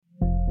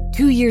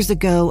2 years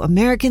ago,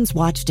 Americans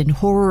watched in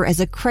horror as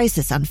a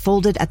crisis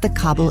unfolded at the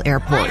Kabul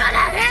airport.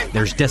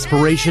 There's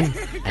desperation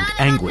and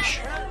anguish.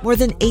 More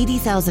than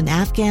 80,000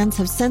 Afghans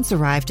have since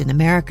arrived in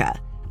America,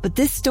 but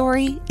this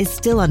story is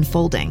still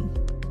unfolding.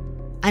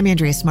 I'm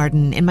Andrea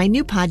Martin. In my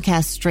new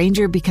podcast,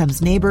 Stranger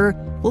Becomes Neighbor,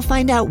 we'll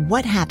find out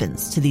what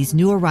happens to these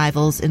new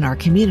arrivals in our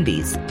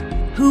communities.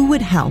 Who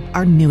would help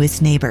our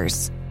newest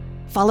neighbors?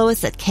 Follow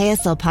us at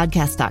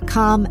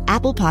kslpodcast.com,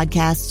 Apple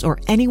Podcasts, or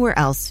anywhere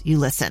else you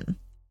listen.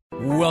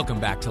 Welcome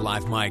back to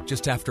Live Mike.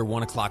 Just after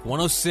 1 o'clock,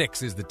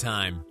 1:06 is the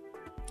time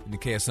in the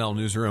KSL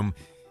newsroom.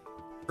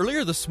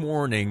 Earlier this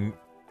morning,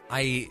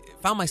 I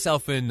found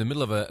myself in the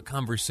middle of a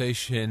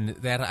conversation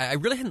that I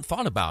really hadn't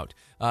thought about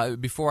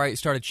before I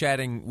started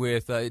chatting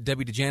with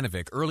Debbie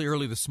Dejanovic.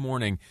 Early this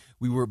morning,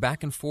 we were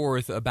back and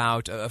forth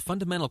about a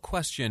fundamental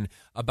question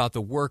about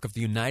the work of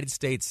the United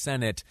States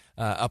Senate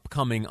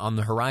upcoming on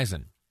the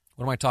horizon.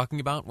 What am I talking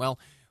about? Well,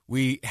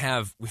 we've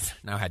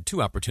now had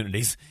two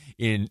opportunities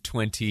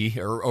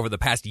over the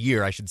past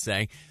year, I should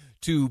say,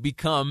 to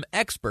become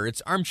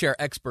experts, armchair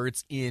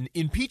experts in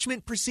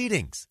impeachment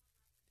proceedings.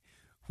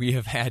 We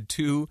have had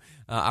two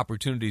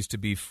opportunities to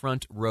be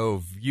front row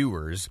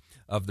viewers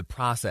of the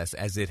process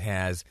as it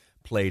has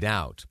played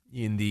out.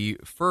 In the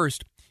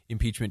first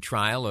impeachment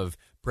trial of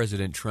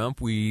President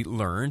Trump, we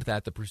learned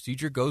that the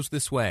procedure goes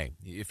this way.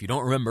 If you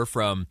don't remember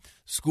from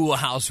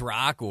Schoolhouse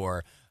Rock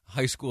or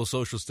high school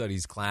social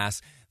studies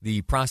class,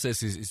 the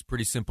process is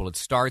pretty simple. It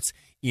starts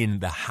in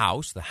the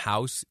House. The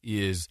House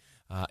is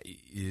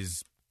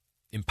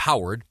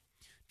empowered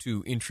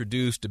to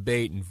introduce,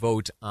 debate, and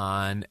vote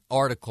on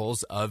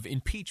articles of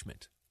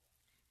impeachment.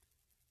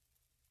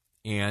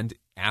 And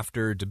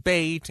after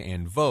debate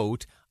and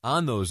vote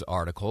on those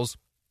articles,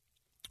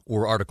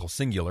 or article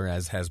singular,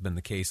 as has been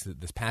the case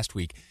this past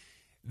week,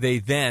 they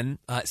then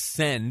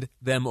send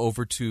them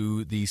over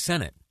to the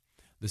Senate.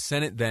 The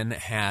Senate then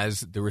has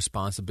the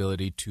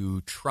responsibility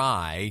to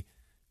try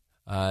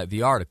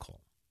the article.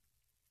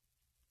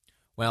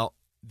 Well,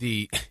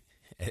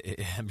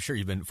 I'm sure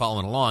you've been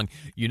following along.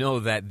 You know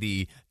that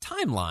the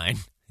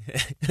timeline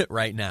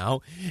right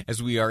now,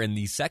 as we are in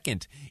the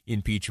second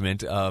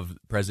impeachment of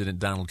President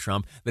Donald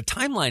Trump, the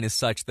timeline is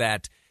such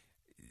that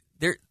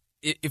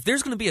if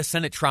there's going to be a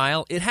Senate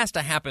trial, it has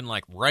to happen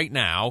like right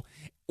now,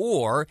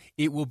 or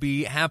it will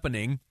be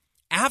happening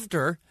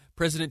after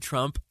President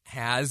Trump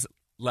has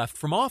left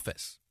from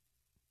office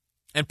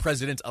and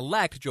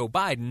President-elect Joe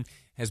Biden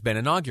has been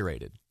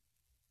inaugurated.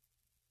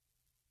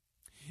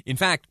 In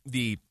fact,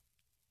 the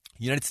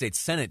United States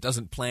Senate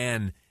doesn't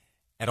plan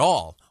at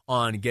all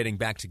on getting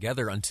back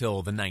together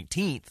until the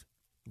 19th,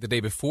 the day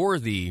before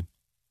the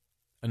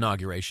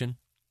inauguration.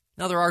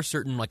 Now, there are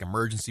certain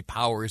emergency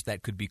powers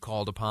that could be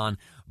called upon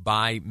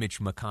by Mitch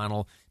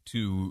McConnell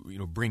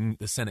to bring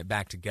the Senate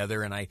back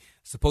together, and I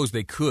suppose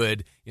they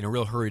could, in a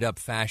real hurried-up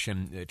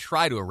fashion,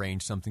 try to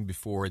arrange something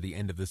before the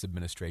end of this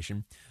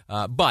administration.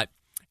 But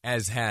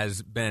as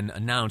has been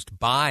announced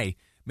by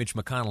Mitch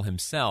McConnell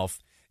himself,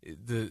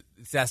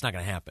 that's not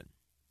going to happen.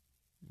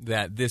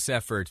 That this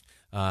effort,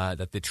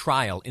 that the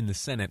trial in the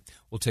Senate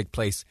will take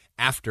place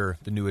after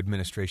the new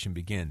administration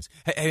begins.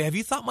 Have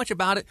you thought much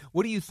about it?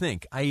 What do you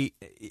think?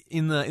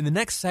 In the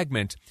next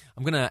segment,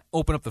 I'm going to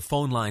open up the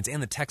phone lines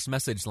and the text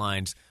message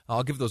lines.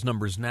 I'll give those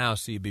numbers now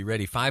so you be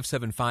ready.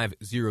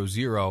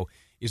 57500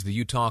 is the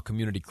Utah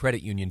Community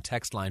Credit Union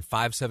text line,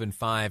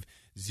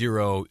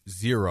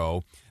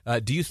 57500.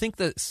 Do you think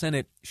the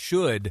Senate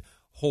should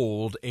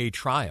hold a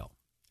trial?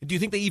 Do you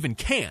think they even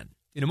can?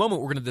 In a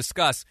moment, we're going to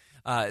discuss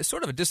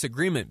sort of a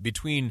disagreement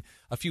between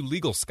a few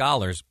legal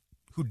scholars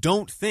who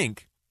don't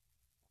think,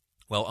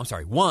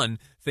 one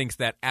thinks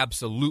that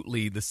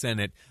absolutely the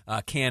Senate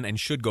can and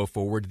should go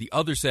forward. The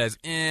other says,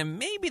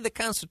 maybe the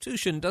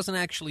Constitution doesn't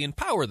actually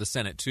empower the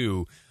Senate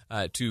to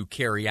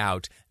carry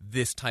out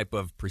this type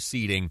of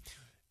proceeding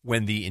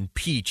when the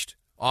impeached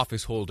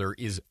office holder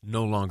is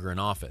no longer in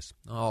office.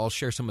 I'll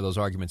share some of those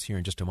arguments here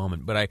in just a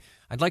moment, but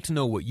I'd like to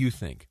know what you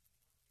think.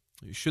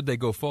 Should they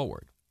go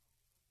forward?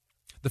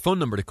 The phone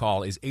number to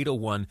call is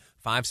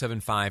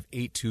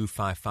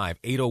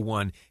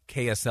 801-575-8255.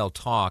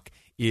 801-KSL-TALK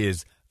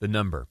is the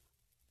number.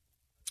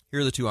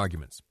 Here are the two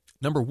arguments.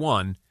 Number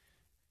one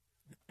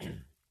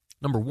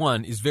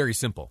is very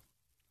simple.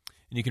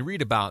 And you can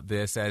read about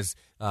this as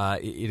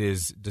it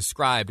is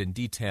described and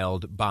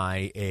detailed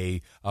by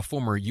a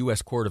former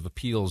U.S. Court of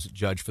Appeals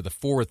judge for the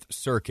Fourth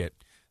Circuit,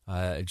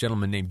 a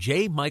gentleman named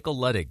J. Michael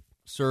Luddig,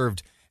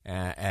 served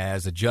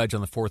as a judge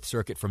on the Fourth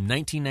Circuit from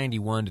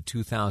 1991 to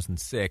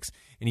 2006,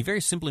 and he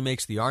very simply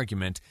makes the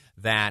argument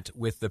that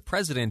with the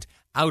president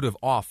out of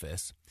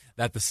office,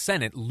 that the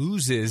Senate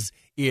loses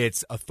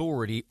its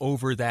authority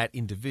over that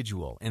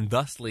individual and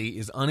thusly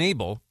is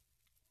unable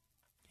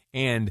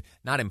and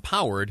not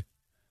empowered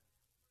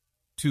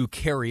to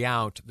carry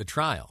out the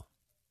trial.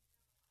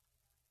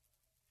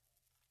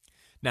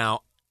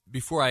 Now,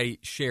 before I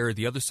share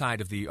the other side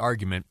of the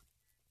argument,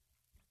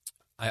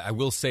 I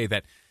will say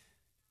that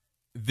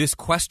this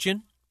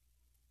question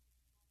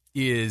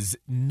is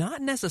not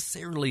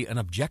necessarily an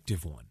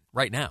objective one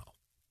right now.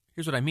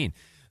 Here's what I mean.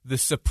 the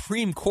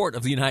Supreme Court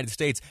of the United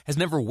States has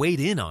never weighed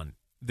in on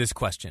this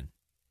question.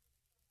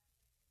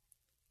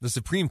 The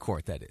Supreme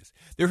Court, that is.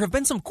 There have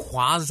been some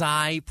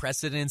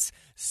quasi-precedents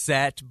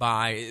set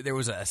by, there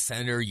was a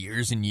senator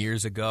years and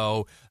years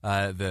ago,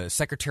 the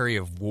Secretary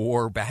of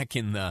War back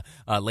in the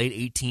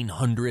late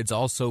 1800s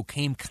also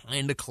came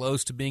kind of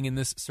close to being in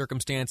this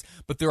circumstance,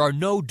 but there are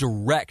no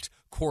direct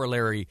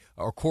corollary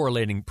or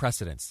correlating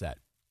precedents set.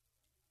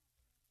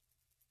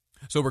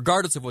 So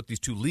regardless of what these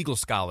two legal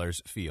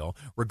scholars feel,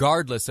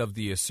 regardless of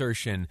the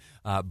assertion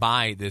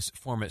by this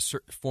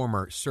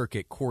former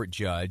circuit court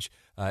judge,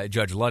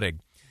 Judge Ludwig,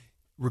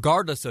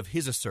 regardless of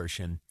his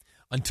assertion,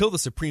 until the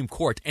Supreme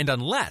Court, and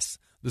unless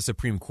the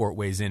Supreme Court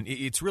weighs in,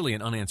 it's really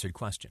an unanswered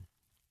question.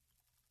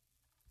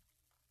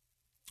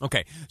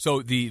 Okay,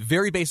 so the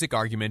very basic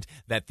argument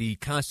that the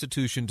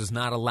Constitution does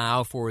not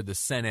allow for the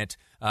Senate,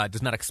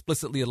 does not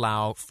explicitly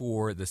allow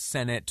for the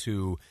Senate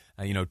to,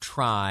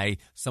 try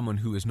someone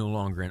who is no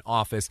longer in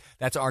office.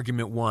 That's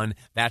argument one.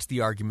 That's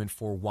the argument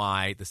for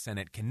why the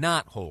Senate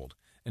cannot hold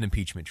an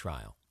impeachment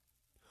trial.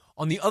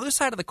 On the other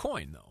side of the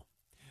coin, though,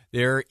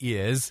 there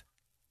is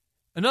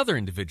another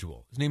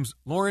individual. His name's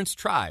Lawrence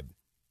Tribe.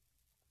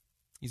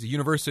 He's a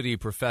university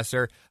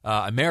professor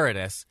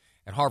emeritus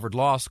at Harvard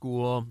Law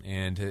School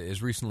and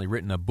has recently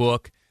written a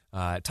book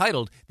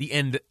titled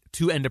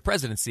To End a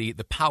Presidency,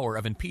 The Power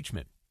of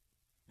Impeachment.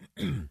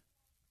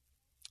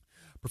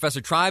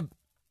 Professor Tribe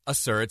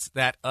asserts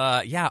that,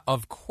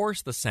 of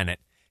course the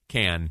Senate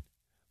can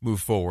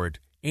move forward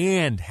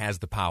and has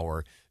the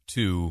power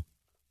to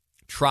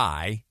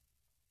try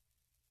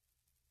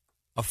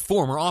a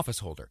former office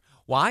holder.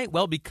 Why?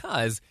 Well,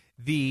 because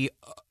the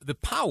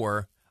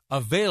power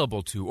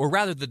available to, or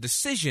rather the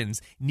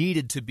decisions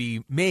needing to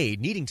be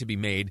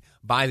made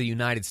by the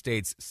United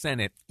States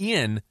Senate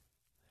in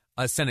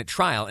a Senate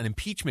trial, an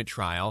impeachment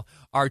trial,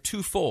 are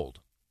twofold.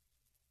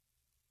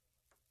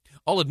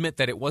 I'll admit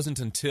that it wasn't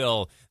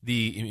until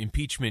the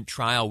impeachment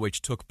trial,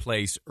 which took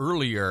place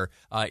earlier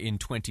in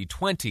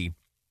 2020,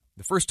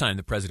 the first time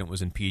the president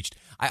was impeached,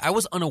 I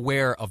was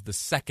unaware of the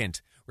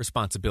second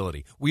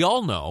responsibility. We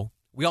all know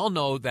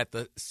that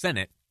the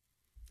Senate,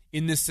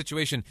 in this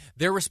situation,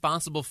 they're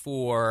responsible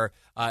for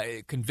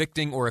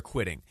convicting or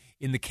acquitting.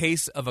 In the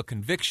case of a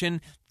conviction,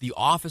 the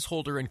office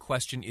holder in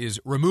question is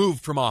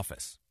removed from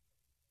office.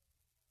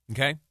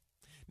 Okay?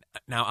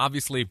 Now,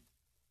 obviously,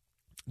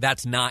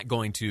 that's not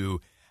going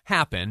to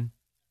happen.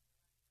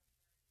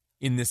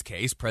 In this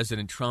case,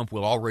 President Trump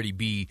will already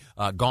be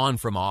gone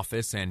from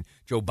office and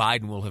Joe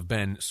Biden will have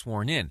been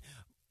sworn in.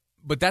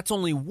 But that's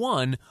only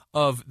one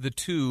of the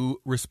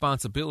two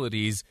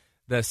responsibilities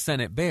the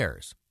Senate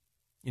bears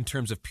in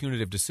terms of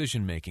punitive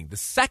decision-making. The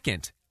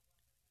second,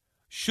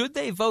 should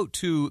they vote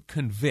to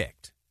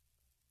convict,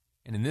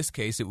 and in this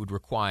case it would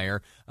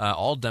require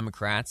all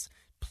Democrats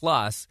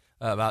plus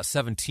about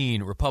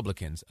 17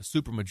 Republicans, a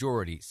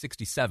supermajority,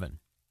 67.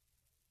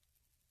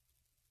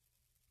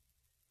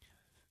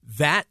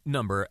 That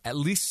number, at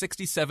least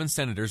 67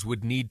 senators,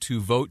 would need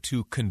to vote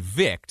to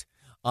convict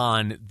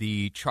on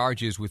the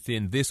charges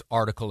within this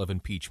article of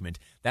impeachment.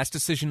 That's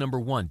decision number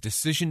one.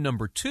 Decision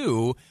number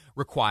two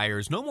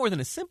requires no more than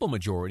a simple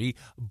majority,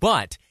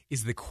 but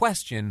is the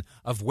question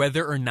of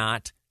whether or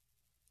not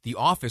the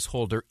office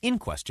holder in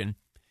question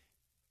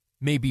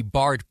may be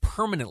barred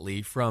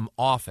permanently from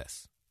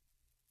office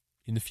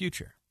in the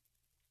future.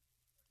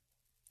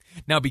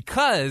 Now,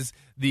 because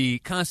the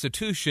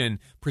Constitution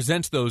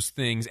presents those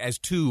things as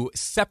two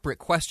separate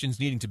questions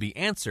needing to be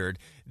answered,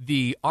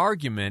 the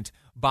argument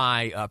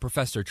by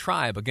Professor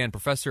Tribe, again,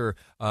 Professor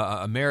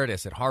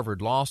Emeritus at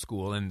Harvard Law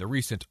School and the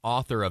recent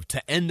author of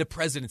To End a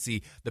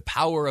Presidency, The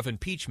Power of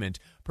Impeachment,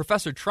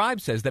 Professor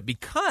Tribe says that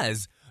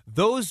because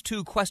those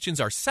two questions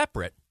are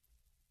separate,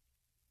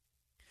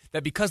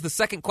 that because the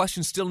second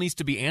question still needs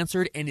to be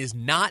answered and is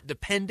not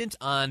dependent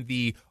on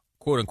the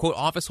quote-unquote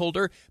office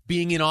holder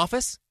being in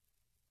office,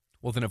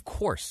 well, then, of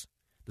course,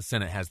 the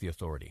Senate has the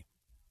authority.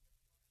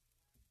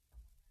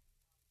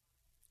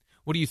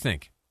 What do you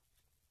think?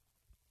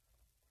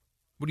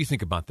 What do you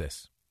think about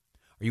this?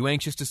 Are you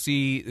anxious to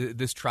see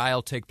this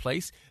trial take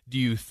place? Do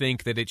you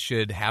think that it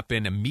should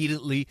happen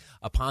immediately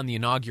upon the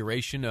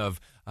inauguration of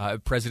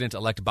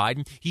President-elect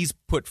Biden? He's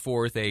put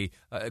forth a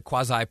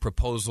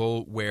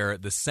quasi-proposal where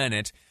the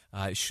Senate,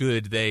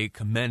 should they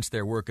commence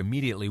their work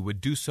immediately, would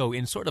do so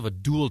in sort of a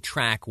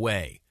dual-track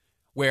way,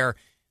 where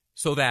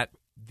so that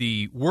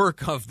the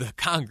work of the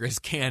Congress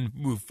can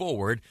move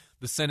forward,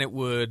 the Senate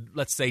would,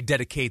 let's say,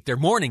 dedicate their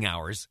morning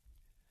hours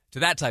to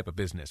that type of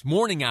business.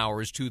 Morning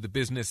hours to the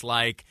business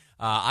like,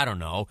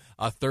 a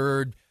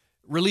third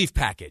relief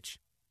package.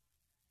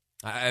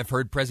 I've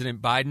heard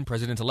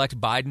President-elect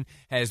Biden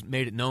has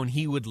made it known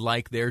he would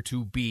like there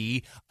to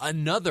be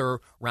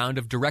another round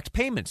of direct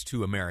payments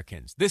to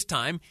Americans, this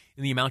time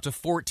in the amount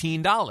of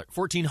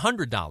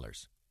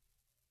 $1,400.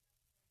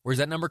 Where does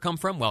that number come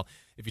from? Well,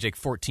 if you take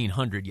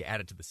 1,400, you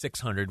add it to the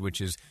 600, which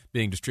is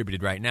being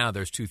distributed right now.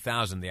 There's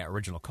 2,000, the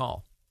original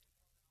call.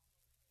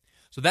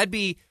 So that'd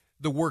be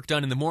the work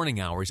done in the morning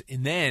hours.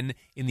 And then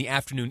in the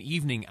afternoon,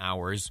 evening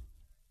hours,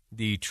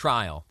 the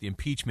trial, the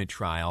impeachment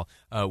trial,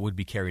 would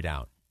be carried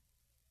out?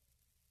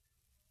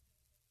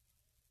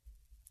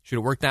 Should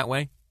it work that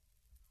way?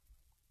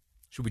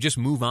 Should we just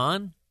move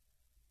on?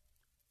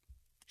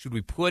 Should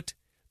we put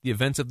the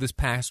events of this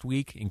past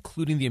week,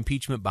 including the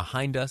impeachment,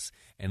 behind us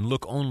and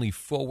look only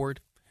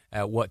forward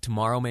at what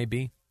tomorrow may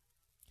be?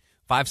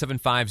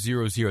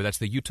 57500, that's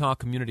the Utah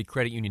Community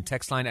Credit Union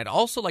text line. I'd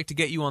also like to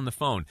get you on the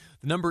phone.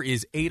 The number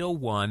is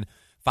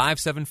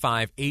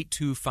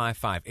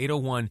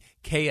 801-575-8255,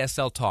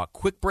 801-KSL Talk.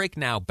 Quick break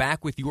now,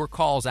 back with your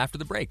calls after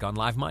the break on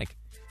Live Mike.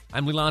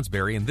 I'm Lee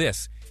Lonsberry, and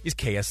this is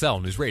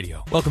KSL News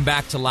Radio. Welcome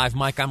back to Live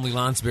Mike. I'm Lee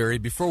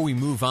Lonsberry. Before we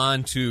move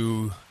on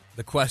to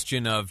the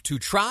question of to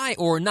try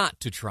or not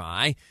to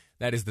try,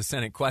 that is the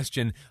Senate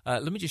question,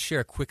 let me just share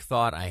a quick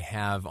thought I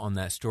have on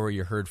that story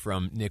you heard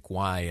from Nick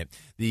Wyatt.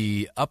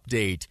 The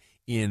update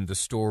in the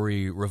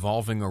story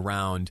revolving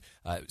around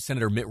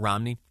Senator Mitt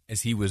Romney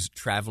as he was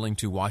traveling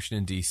to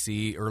Washington,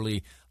 D.C.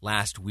 early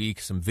last week.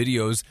 Some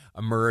videos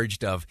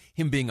emerged of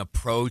him being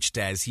approached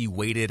as he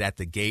waited at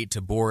the gate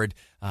to board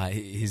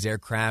his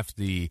aircraft.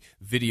 The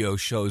video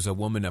shows a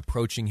woman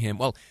approaching him.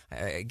 Well,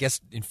 I guess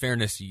in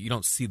fairness, you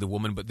don't see the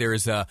woman, but there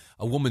is a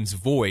woman's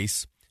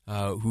voice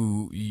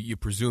who you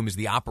presume is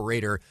the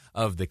operator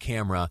of the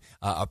camera,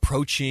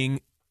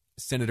 approaching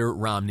Senator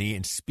Romney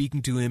and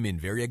speaking to him in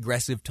very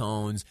aggressive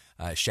tones,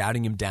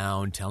 shouting him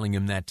down, telling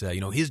him that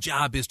his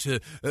job is to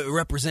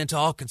represent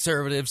all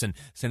conservatives. And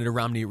Senator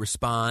Romney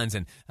responds,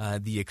 and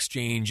the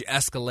exchange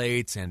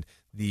escalates. And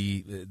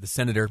the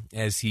senator,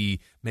 as he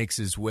makes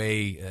his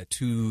way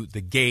to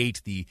the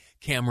gate, the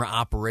camera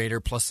operator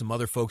plus some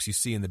other folks you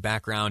see in the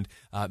background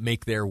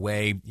make their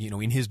way,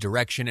 in his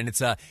direction. And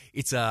it's a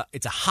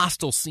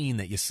hostile scene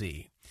that you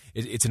see.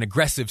 It's an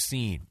aggressive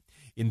scene.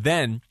 And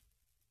then,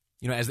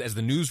 as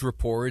the news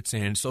reports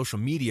and social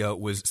media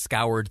was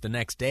scoured the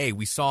next day,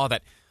 we saw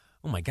that,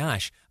 oh my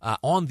gosh,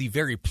 on the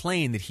very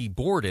plane that he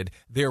boarded,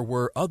 there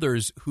were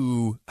others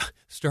who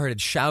started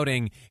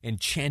shouting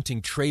and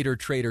chanting traitor,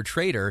 traitor,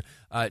 traitor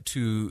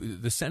to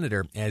the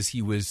senator as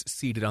he was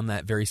seated on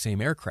that very same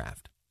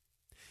aircraft.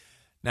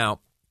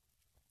 Now,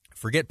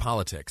 forget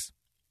politics.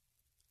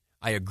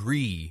 I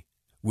agree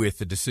with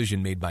the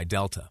decision made by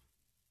Delta.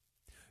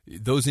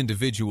 Those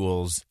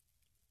individuals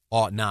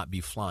ought not be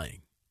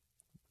flying.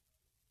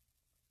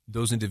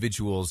 Those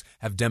individuals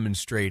have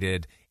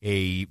demonstrated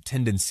a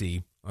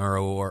tendency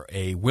or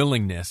a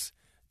willingness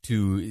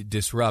to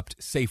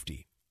disrupt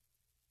safety.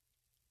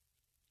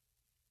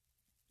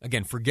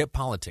 Again, forget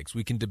politics.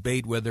 We can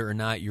debate whether or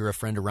not you're a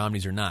friend of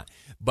Romney's or not.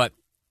 But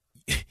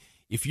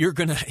if you're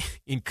going to,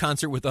 in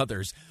concert with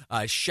others,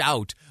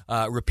 shout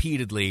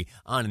repeatedly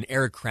on an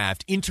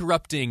aircraft,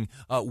 interrupting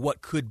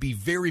what could be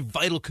very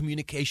vital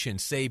communication,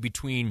 say,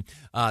 between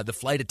the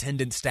flight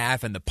attendant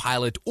staff and the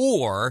pilot,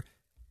 or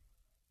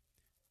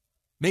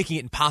making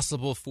it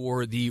impossible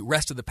for the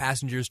rest of the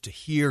passengers to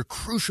hear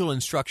crucial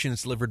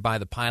instructions delivered by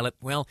the pilot,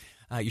 well,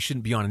 you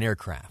shouldn't be on an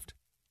aircraft.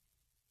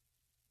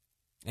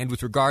 And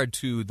with regard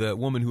to the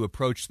woman who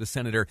approached the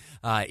senator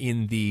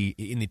in the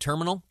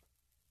terminal,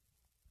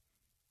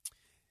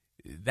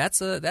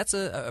 that's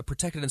a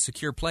protected and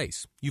secure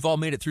place. You've all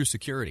made it through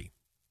security.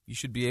 You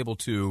should be able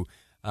to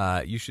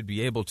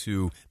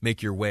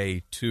make your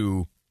way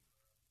to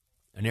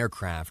an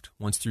aircraft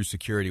once through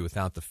security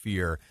without the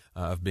fear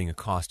of being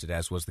accosted,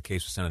 as was the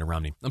case with Senator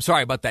Romney. I'm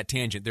sorry about that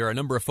tangent. There are a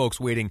number of folks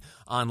waiting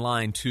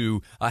online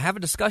to have a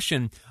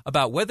discussion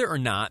about whether or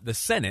not the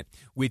Senate,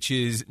 which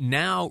is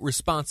now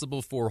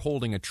responsible for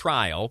holding a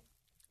trial,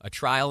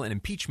 an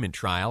impeachment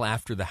trial,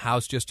 after the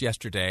House just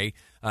yesterday,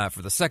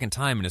 for the second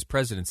time in his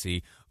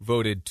presidency,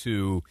 voted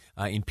to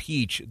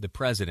impeach the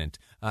president.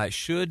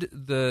 Should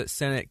the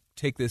Senate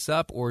take this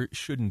up, or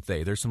shouldn't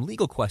they? There's some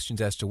legal questions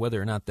as to whether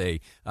or not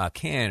they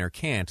can or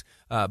can't.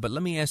 But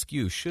let me ask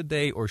you, should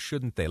they or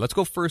shouldn't they? Let's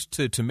go first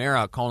to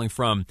Tamara, calling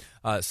from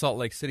Salt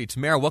Lake City.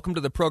 Tamara, welcome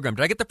to the program.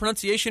 Did I get the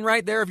pronunciation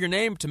right there of your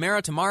name?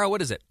 Tamara,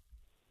 what is it?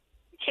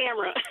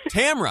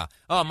 Tamara.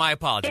 Oh, my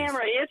apologies.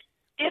 Tamara,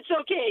 it's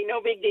okay.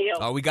 No big deal.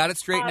 Oh, we got it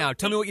straight now.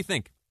 Tell me what you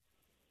think.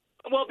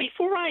 Well,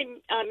 before I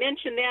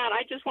mention that,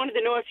 I just wanted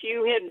to know if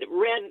you had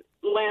read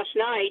last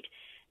night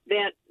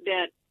that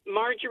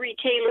Marjorie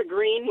Taylor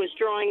Greene was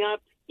drawing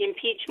up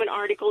impeachment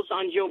articles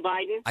on Joe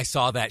Biden. I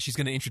saw that. She's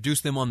going to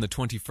introduce them on the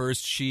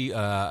 21st. She,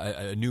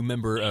 a new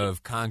member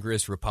of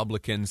Congress,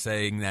 Republican,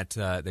 saying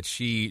that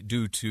she,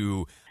 due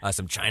to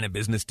some China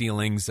business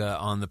dealings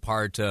on the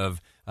part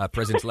of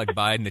President-elect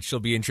Biden, that she'll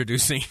be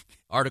introducing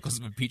articles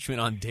of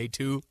impeachment on day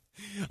 2.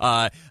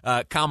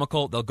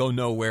 Comical. They'll go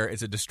nowhere.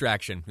 It's a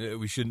distraction.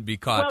 We shouldn't be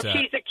caught. Well,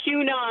 she's a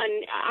QAnon.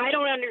 I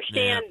don't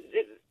understand.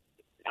 Yeah.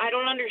 I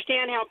don't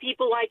understand how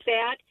people like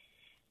that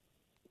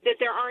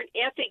there aren't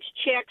ethics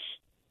checks,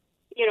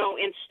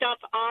 and stuff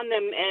on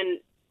them, and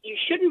you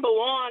shouldn't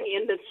belong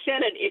in the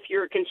Senate if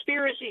you're a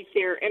conspiracy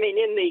theorist. I mean,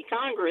 in the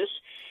Congress,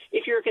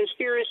 if you're a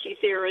conspiracy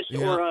theorist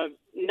or a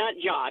nut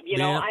job,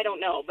 I don't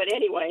know. But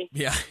anyway.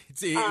 Yeah,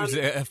 it was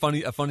a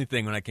funny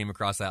thing when I came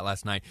across that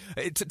last night.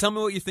 Tell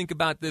me what you think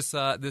about this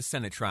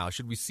Senate trial.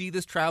 Should we see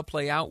this trial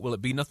play out? Will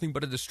it be nothing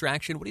but a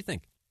distraction? What do you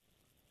think?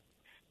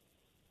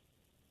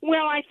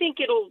 Well, I think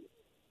it'll,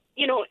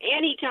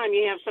 anytime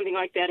you have something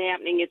like that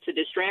happening, it's a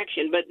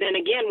distraction. But then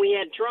again, we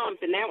had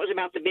Trump, and that was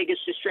about the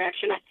biggest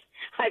distraction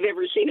I've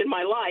ever seen in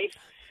my life.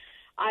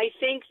 I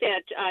think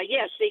that,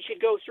 yes, they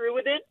should go through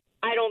with it.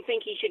 I don't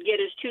think he should get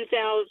his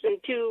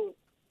 $200,000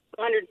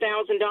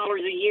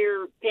 a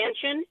year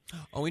pension.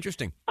 Oh,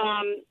 interesting.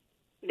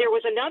 There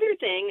was another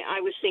thing I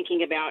was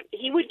thinking about.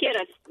 He would get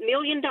 $1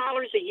 million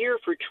a year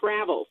for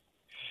travel.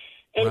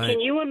 And right.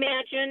 Can you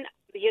imagine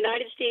the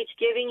United States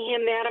giving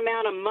him that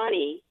amount of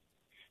money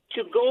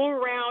to go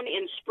around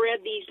and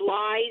spread these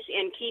lies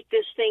and keep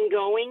this thing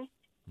going?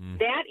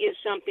 That is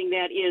something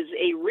that is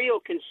a real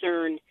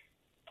concern,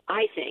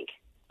 I think.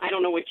 I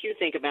don't know what you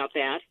think about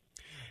that.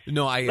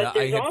 No,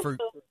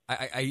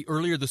 I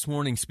earlier this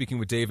morning, speaking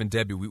with Dave and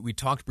Debbie, we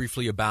talked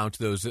briefly about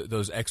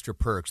those extra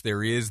perks.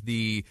 There is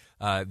the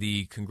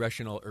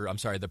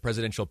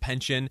presidential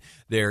pension.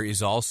 There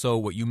is also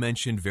what you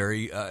mentioned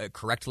very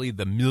correctly,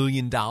 the $1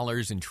 million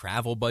in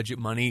travel budget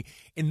money,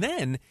 and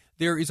then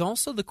there is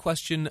also the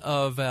question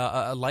of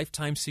a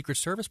lifetime Secret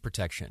Service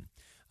protection.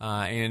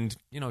 And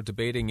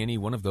debating any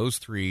one of those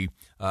three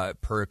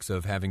perks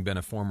of having been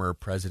a former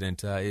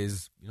president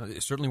is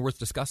certainly worth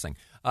discussing.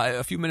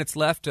 A few minutes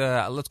left.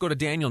 Let's go to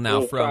Daniel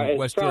now from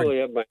West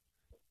Jordan.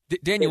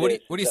 Daniel, what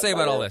do you say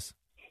about all this?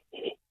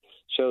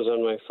 Shows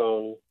on my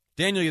phone.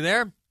 Daniel, you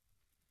there?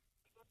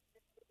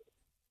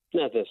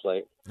 Not this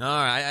late. All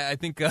right, I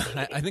think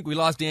we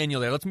lost Daniel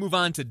there. Let's move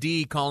on to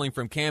D calling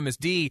from Camas.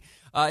 D,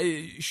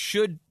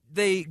 should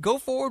they go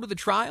forward with the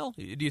trial?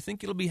 Do you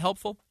think it'll be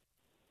helpful?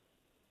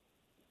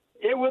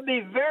 It would be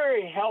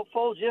very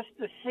helpful just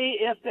to see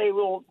if they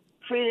will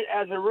treat it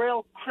as a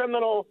real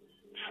criminal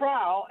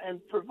trial and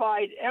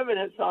provide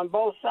evidence on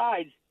both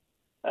sides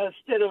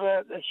instead of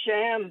a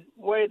sham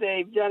way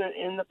they've done it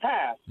in the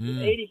past. In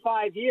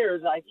 85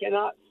 years, I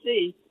cannot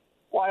see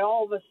why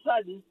all of a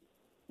sudden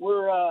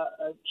we're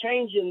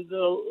changing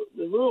the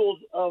rules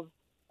of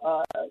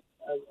a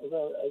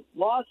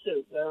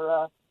lawsuit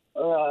or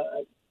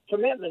a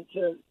commitment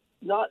to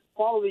not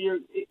follow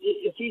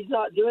if he's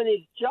not doing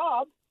his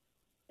job.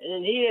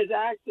 And he has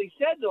actually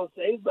said those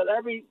things, but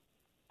every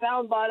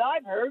soundbite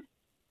I've heard,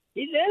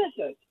 he's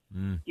innocent.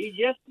 He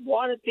just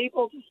wanted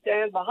people to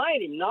stand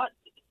behind him, not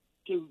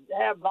to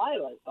have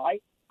violence.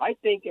 I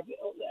think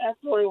that's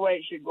the only way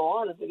it should go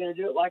on if they're going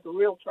to do it like a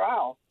real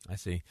trial. I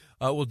see.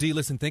 Well, Dee,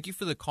 listen, thank you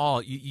for the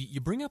call. You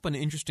bring up an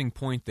interesting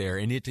point there,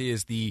 and it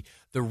is the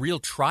real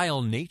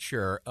trial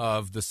nature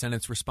of the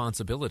Senate's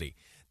responsibility.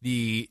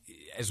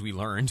 As we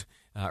learned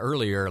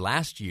earlier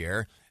last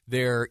year,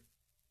 there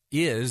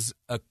is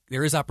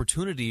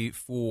opportunity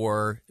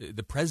for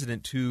the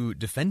president to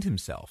defend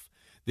himself.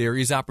 There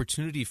is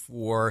opportunity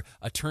for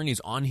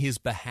attorneys on his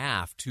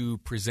behalf to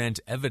present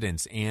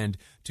evidence and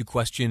to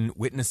question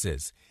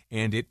witnesses.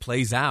 And it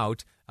plays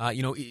out,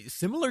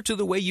 similar to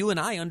the way you and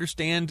I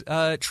understand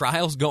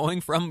trials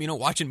going from,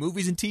 watching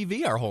movies and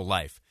TV our whole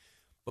life.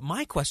 But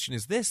my question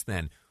is this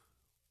then,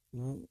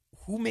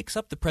 who makes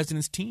up the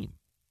president's team?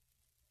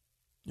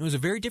 It was a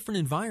very different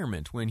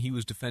environment when he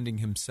was defending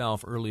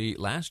himself early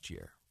last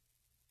year.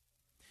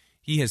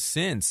 He has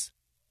since,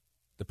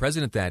 the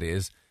president that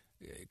is,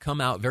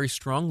 come out very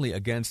strongly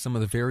against some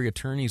of the very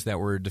attorneys that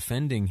were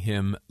defending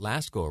him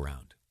last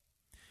go-around.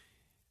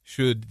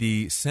 Should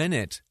the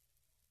Senate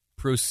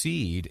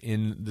proceed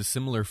in the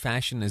similar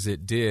fashion as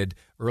it did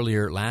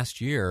earlier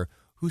last year,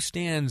 who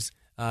stands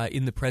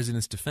in the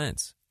president's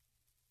defense?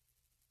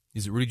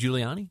 Is it Rudy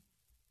Giuliani?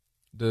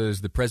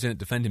 Does the president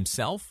defend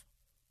himself?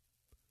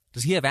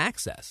 Does he have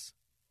access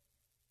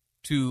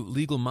to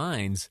legal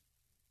minds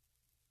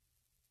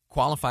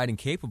qualified and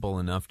capable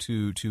enough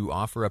to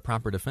offer a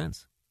proper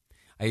defense?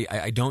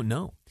 I don't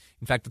know.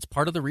 In fact, it's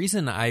part of the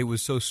reason I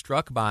was so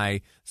struck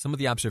by some of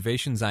the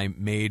observations I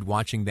made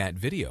watching that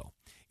video.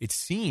 It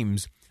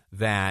seems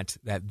that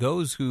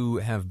those who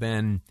have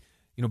been,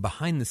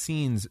 behind the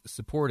scenes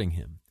supporting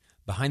him,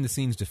 behind the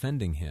scenes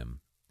defending him,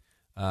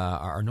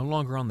 are no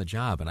longer on the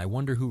job, and I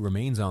wonder who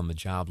remains on the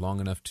job long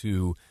enough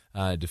to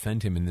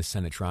defend him in this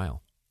Senate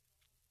trial.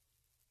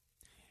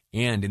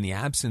 And in the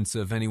absence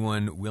of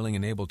anyone willing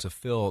and able to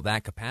fill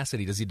that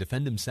capacity, does he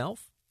defend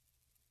himself?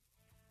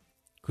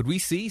 Could we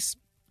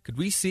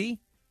see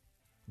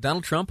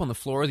Donald Trump on the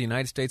floor of the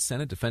United States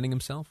Senate defending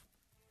himself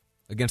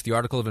against the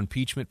article of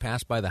impeachment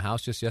passed by the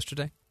House just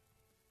yesterday?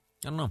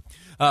 I don't know.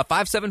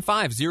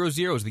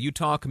 57500 is the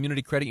Utah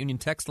Community Credit Union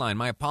text line.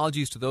 My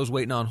apologies to those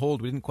waiting on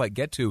hold we didn't quite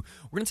get to.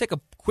 We're going to take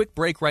a quick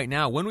break right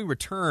now. When we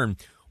return,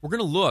 we're going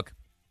to look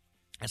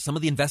at some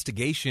of the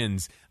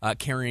investigations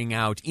carrying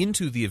out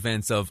into the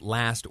events of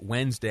last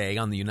Wednesday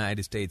on the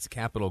United States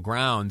Capitol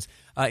grounds.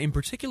 In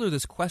particular,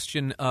 this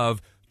question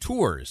of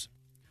tours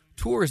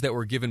that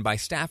were given by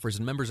staffers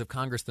and members of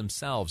Congress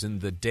themselves in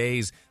the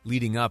days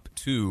leading up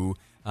to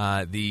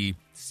the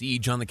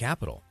siege on the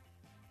Capitol.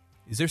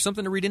 Is there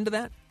something to read into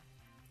that?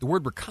 The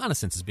word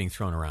reconnaissance is being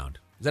thrown around.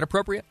 Is that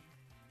appropriate?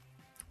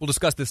 We'll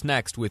discuss this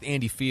next with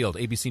Andy Field,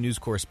 ABC News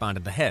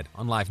correspondent, ahead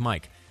on Live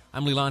Mike.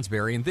 I'm Lee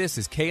Lonsberry, and this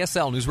is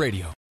KSL News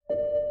Radio.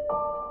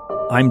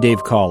 I'm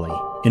Dave Cawley.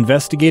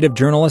 investigative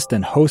journalist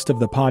and host of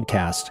the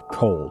podcast,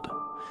 Cold.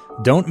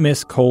 Don't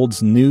miss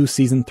Cold's new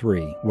Season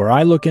 3, where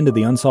I look into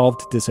the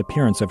unsolved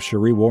disappearance of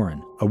Cherie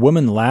Warren, a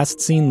woman last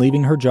seen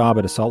leaving her job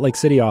at a Salt Lake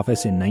City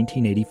office in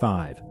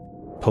 1985.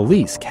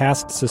 Police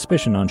cast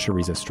suspicion on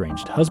Cherie's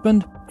estranged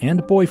husband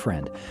and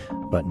boyfriend,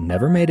 but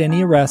never made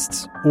any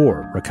arrests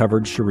or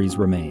recovered Cherie's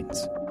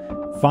remains.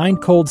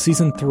 Find Cold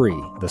Season 3,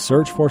 The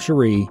Search for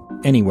Cherie,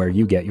 anywhere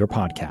you get your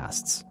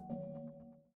podcasts.